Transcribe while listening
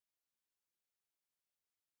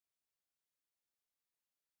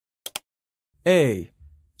A.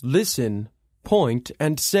 Listen, point,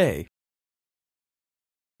 and say.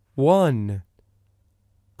 1.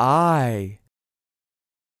 Eye.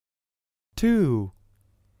 2.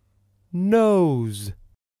 Nose.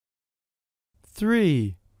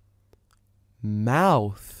 3.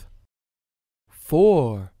 Mouth.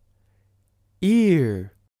 4.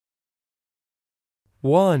 Ear.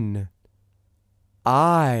 1.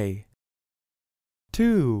 Eye.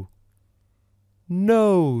 2.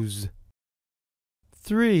 Nose.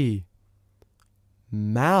 3.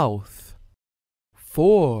 Mouth.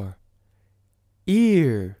 4.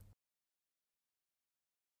 Ear.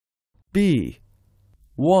 B.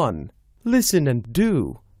 1. Listen and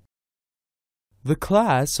do. The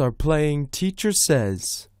class are playing Teacher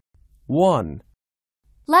Says. 1.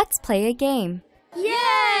 Let's play a game.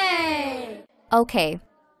 Yay! Okay.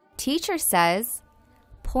 Teacher says,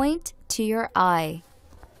 point to your eye.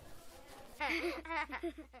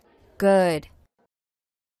 Good.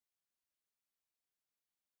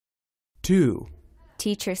 2.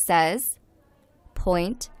 Teacher says,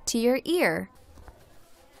 point to your ear.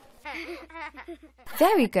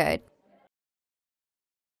 Very good.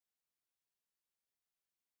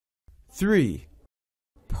 3.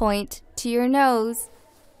 Point to your nose.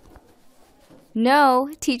 No,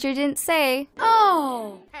 teacher didn't say.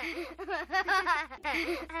 Oh!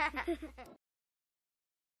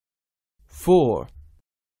 4.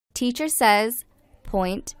 Teacher says,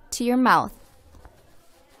 point to your mouth.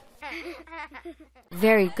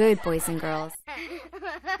 Very good, boys and girls.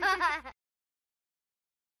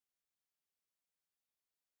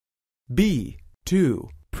 B. 2.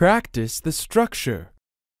 Practice the structure.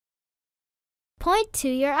 Point to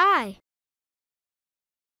your eye.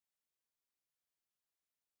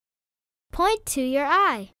 Point to your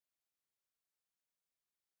eye.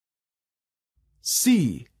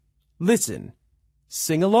 C. Listen.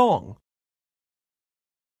 Sing along.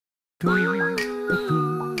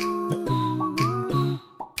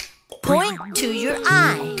 Point to your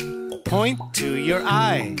eye. Point to your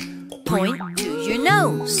eye. Point to your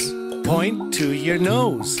nose. Point to your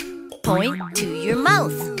nose. Point to your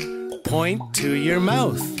mouth. Point to your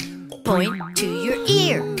mouth. Point to your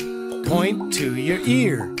ear. Point to your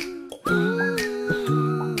ear.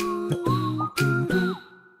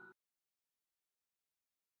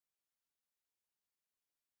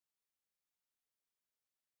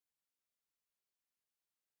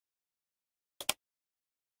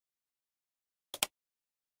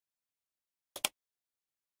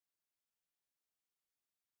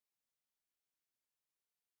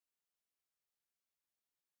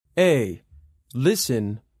 A.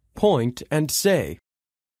 Listen, point, and say.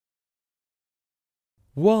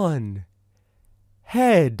 1.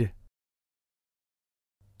 Head.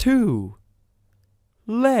 2.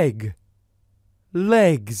 Leg.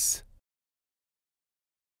 Legs.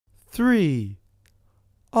 3.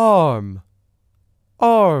 Arm.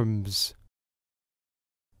 Arms.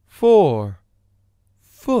 4.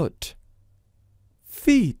 Foot.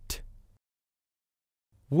 Feet.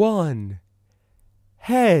 1.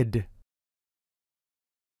 Head.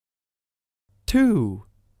 2.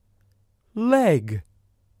 Leg.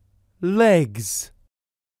 Legs.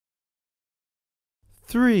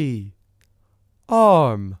 3.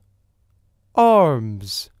 Arm.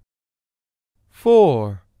 Arms.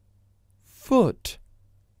 4. Foot.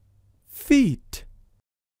 Feet.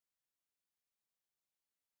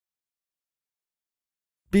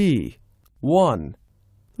 B. 1.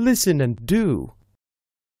 Listen and do.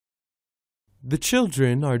 The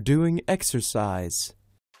children are doing exercise.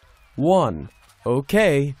 1.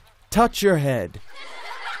 Okay, touch your head.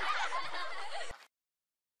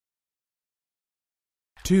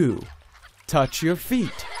 2. Touch your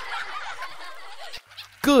feet.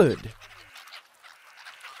 Good.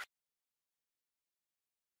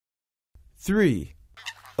 3.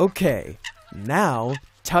 Okay, now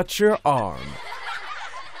touch your arm.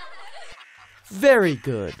 Very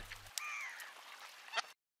good.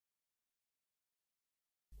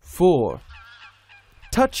 4.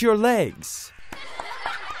 Touch your legs.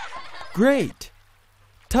 Great.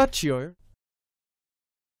 Touch your...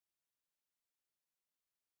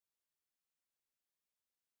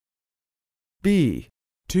 B.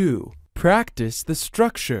 2. Practice the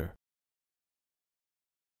structure.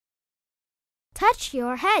 Touch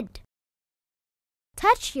your head.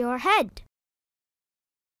 Touch your head.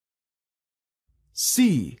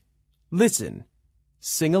 C. Listen.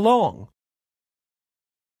 Sing along.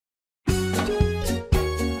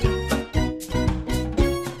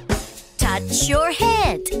 Touch your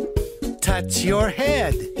head. Touch your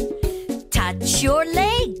head. Touch your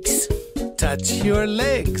legs. Touch your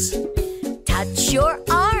legs. Touch your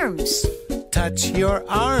arms. Touch your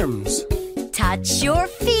arms. Touch your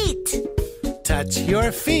feet. Touch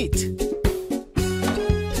your feet.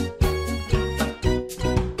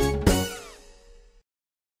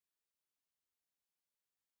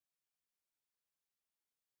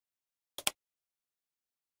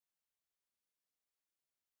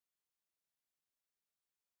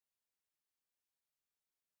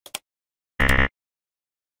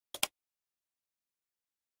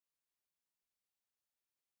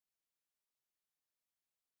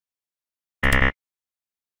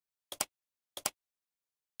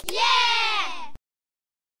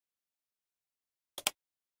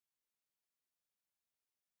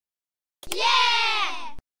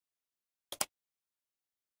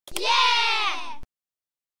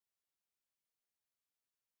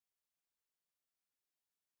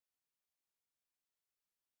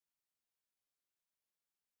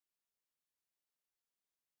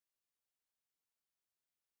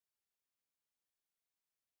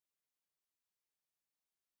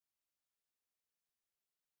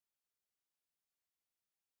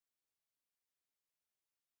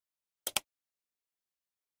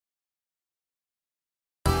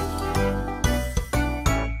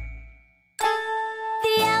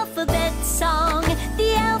 The alphabet song,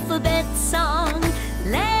 the alphabet song.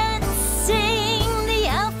 Let's sing the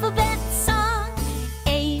alphabet song.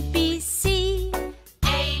 A, B, C.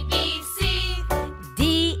 A, B, C.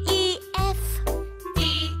 D, E, F. D,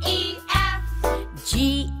 E, F.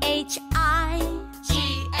 G, H, I.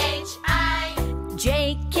 G, H, I.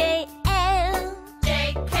 J, K, L.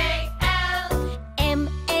 J, K, L. M,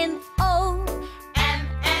 N, O. M,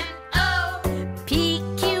 N, O. P,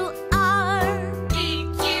 Q, R. P,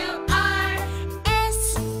 Q, R.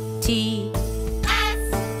 S, T. S,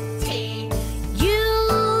 T.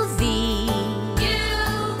 U, V. U,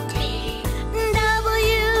 V.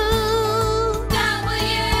 W.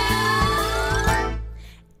 W.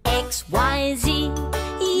 X, Y, Z.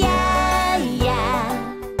 Yeah,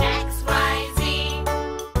 yeah. X, Y, Z.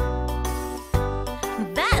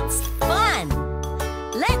 That's fun.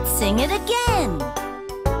 Let's sing it again.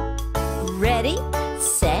 Ready,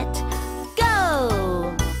 set,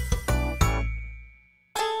 go.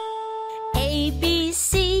 A, B,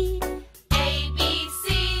 C. A, B,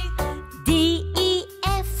 C. D, E,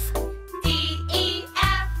 F. D, E,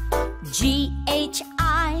 F. G, H,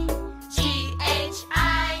 I. G, H,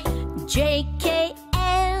 I. J, K,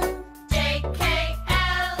 L. J, K,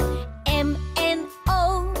 L. M, N,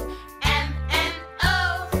 O. M, N,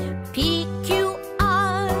 O. P, Q,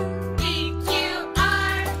 R. P, Q,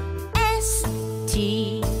 R. S,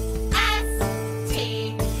 T. S, T.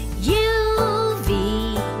 U, V.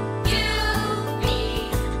 U, V.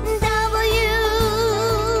 W.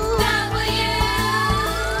 W.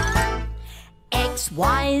 X,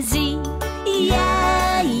 Y, Z.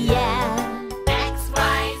 Yeah, yeah. X,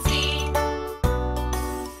 Y, Z.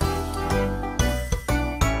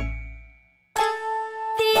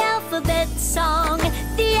 The alphabet song,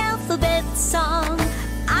 the alphabet song.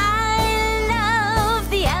 I love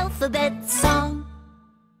the alphabet song.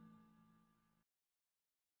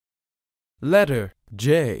 Letter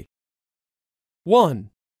J. 1.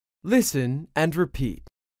 Listen and repeat.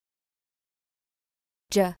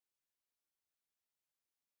 J,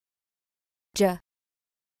 J,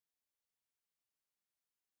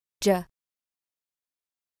 J,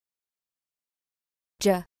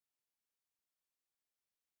 J,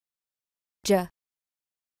 J,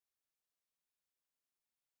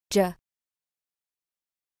 J.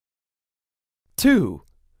 2.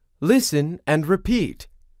 Listen and repeat.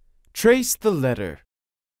 Trace the letter.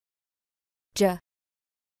 J,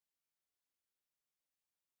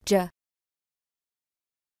 J.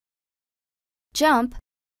 Jump,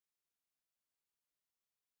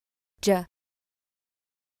 J,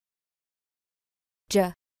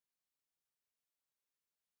 J.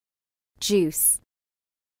 Juice,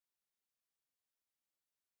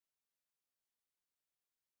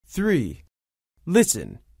 3.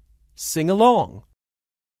 Listen. Sing along.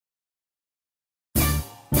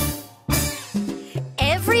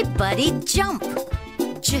 Everybody jump.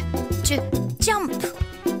 J, j, jump.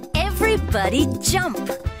 Everybody jump.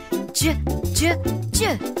 J, j,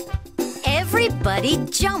 j. Everybody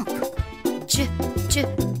jump. J, j,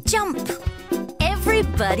 jump.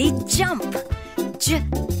 Everybody jump. J,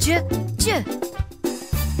 j, j.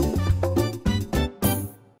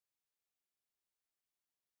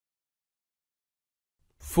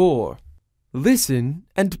 4. Listen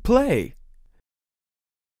and play.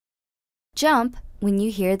 jump when you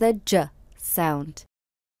hear the J sound.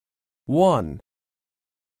 1.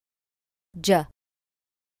 J,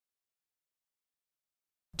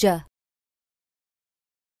 J.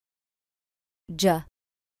 j,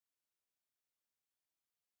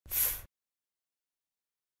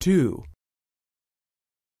 2,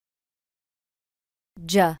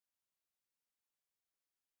 j,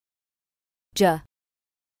 j,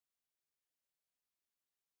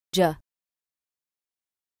 j,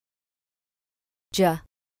 j,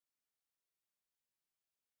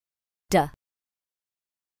 d,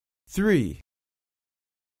 3,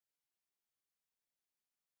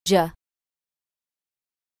 j,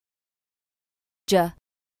 j,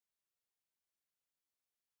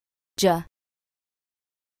 j,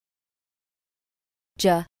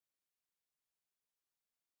 j,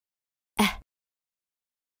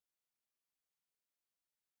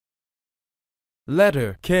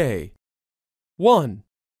 letter K. 1.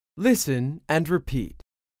 Listen and repeat.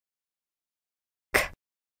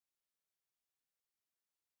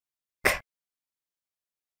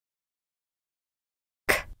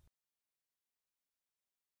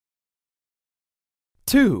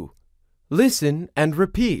 2. Listen and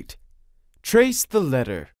repeat. Trace the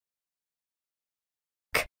letter.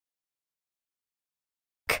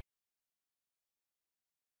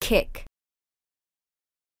 kick,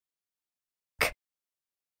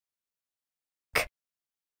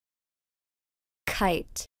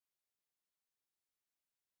 kite,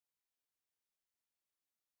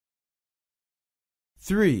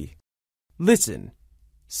 3. Listen.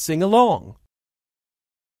 Sing along.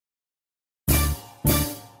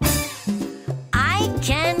 I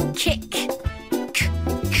can kick.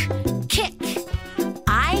 Kick.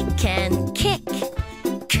 I can kick.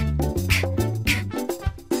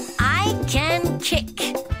 I can kick.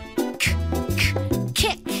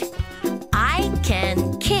 Kick. I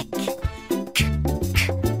can kick.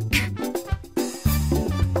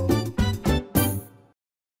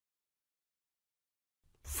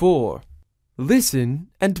 4. Listen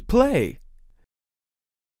and play.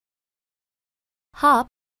 hop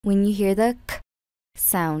when you hear the k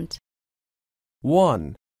sound.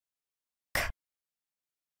 1,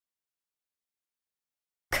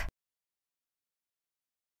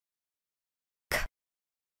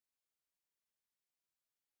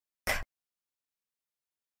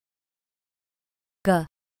 G,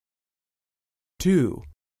 2,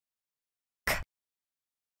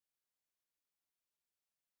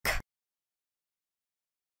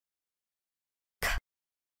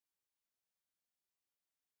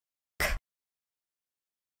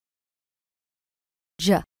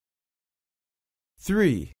 j,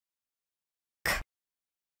 3,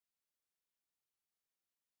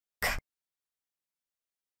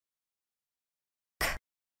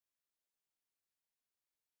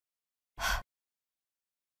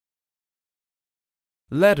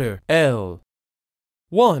 letter L.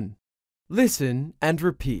 1. Listen and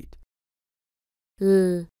repeat.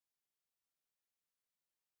 l,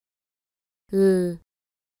 l,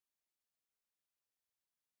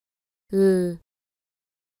 l,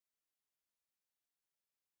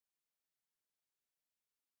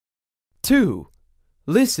 2.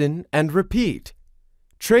 Listen and repeat.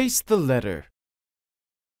 Trace the letter.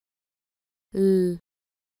 l,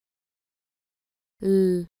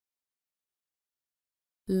 l,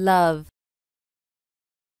 love,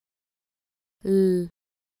 l,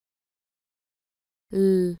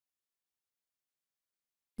 l,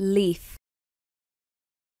 leaf,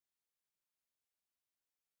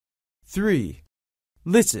 3.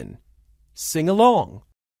 Listen. Sing along.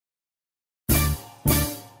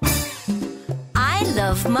 I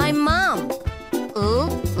love my mom. Ooh,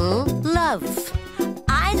 ooh, love.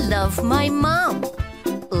 I love my mom.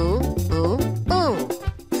 Ooh, ooh, ooh.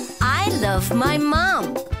 I love my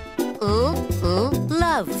mom. Ooh, ooh,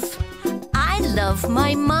 love. I love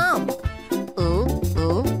my mom. Ooh,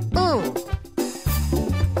 ooh, ooh.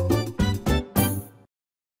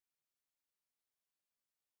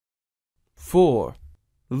 4.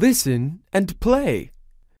 Listen and play.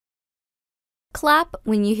 clap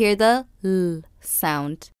when you hear the l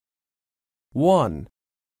sound. 1,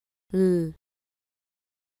 L,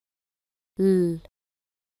 l,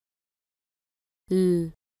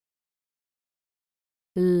 l,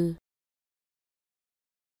 l,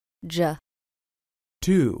 j,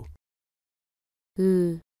 2,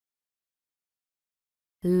 l,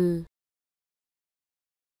 l,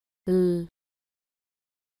 l,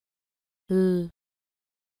 l,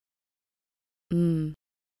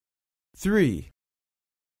 3,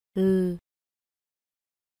 l,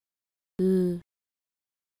 l,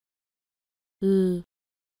 l,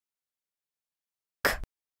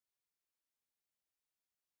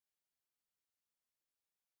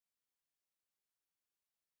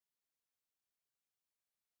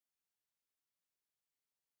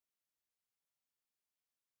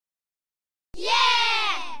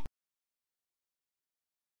 Yeah!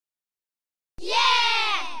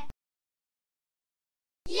 Yeah!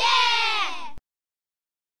 Yeah!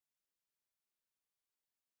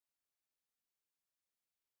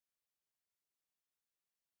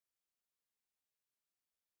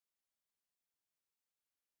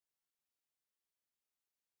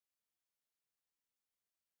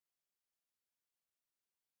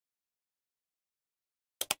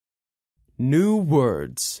 New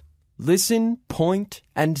words. Listen, point,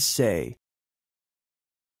 and say.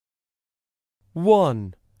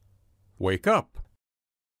 1, Wake up.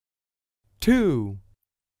 2,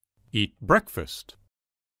 Eat breakfast.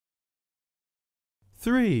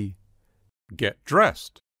 3, Get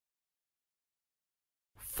dressed.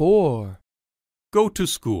 4, Go to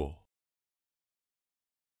school.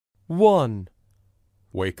 1,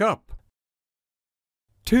 Wake up.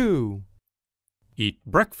 2, Eat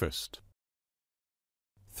breakfast.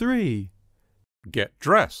 3, Get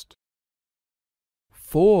dressed.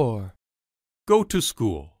 4. Go to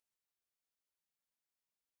school.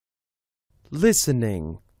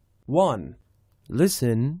 Listening. 1.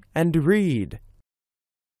 Listen and read.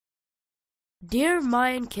 Dear Mai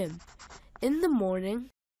and Kim, in the morning,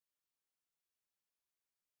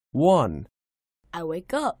 1, I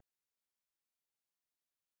wake up.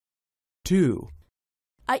 2,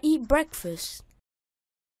 I eat breakfast.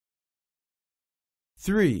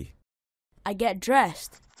 3, I get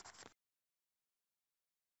dressed.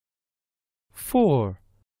 4.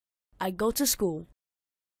 I go to school.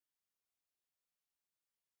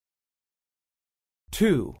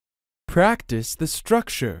 2. Practice the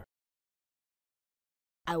structure.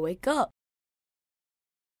 I wake up.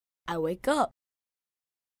 I wake up.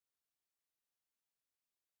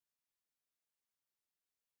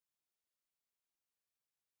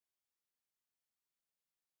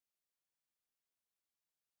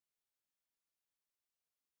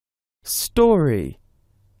 Story.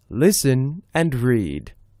 Listen and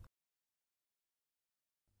read.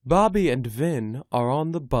 Bobby and Vin are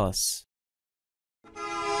on the bus.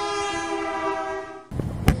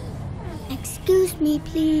 Excuse me,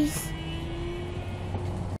 please.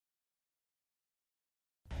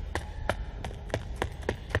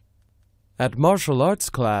 At martial arts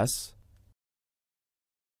class,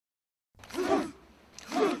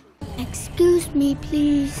 Excuse me,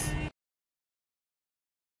 please.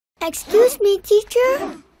 Excuse me,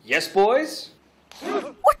 teacher? Yes, boys?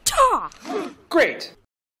 What-ta? Great.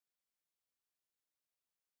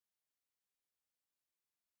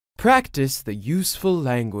 practice the useful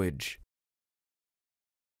language.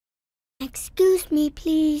 Excuse me,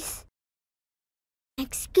 please.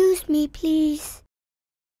 Excuse me, please.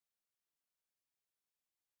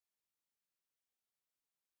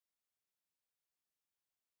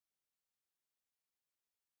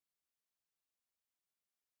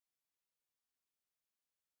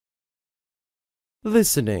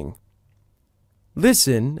 Listening.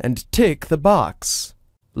 Listen and tick the box.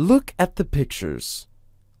 Look at the pictures.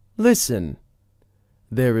 Listen.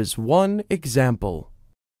 There is one example.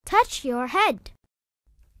 Touch your head.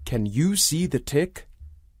 Can you see the tick?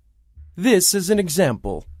 This is an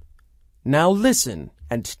example. Now listen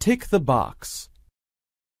and tick the box.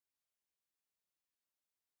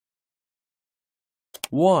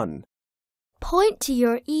 1, Point to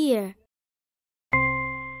your ear.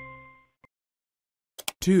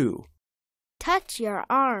 2, Touch your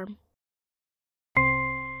arm.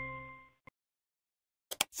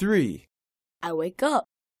 3, I wake up.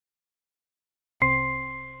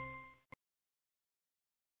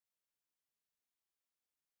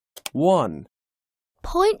 1,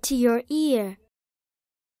 Point to your ear.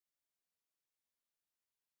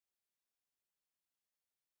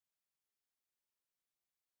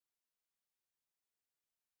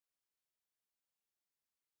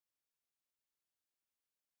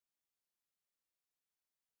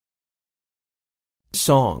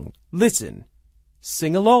 Song. Listen.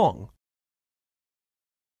 Sing along.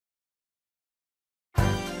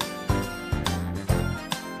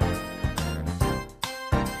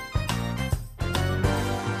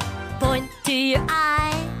 Point to your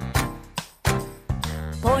eye.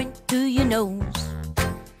 Point to your nose.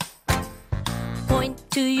 Point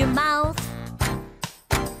to your mouth.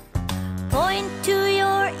 Point to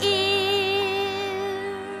your ear.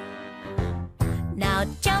 Now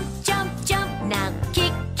jump, jump, jump. Now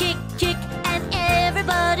kick, kick, kick. And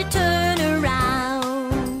everybody turn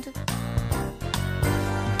around.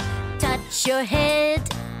 Touch your head.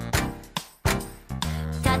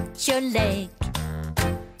 Touch your leg.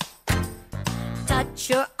 Touch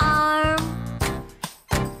your arm.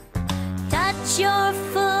 Touch your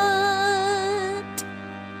foot.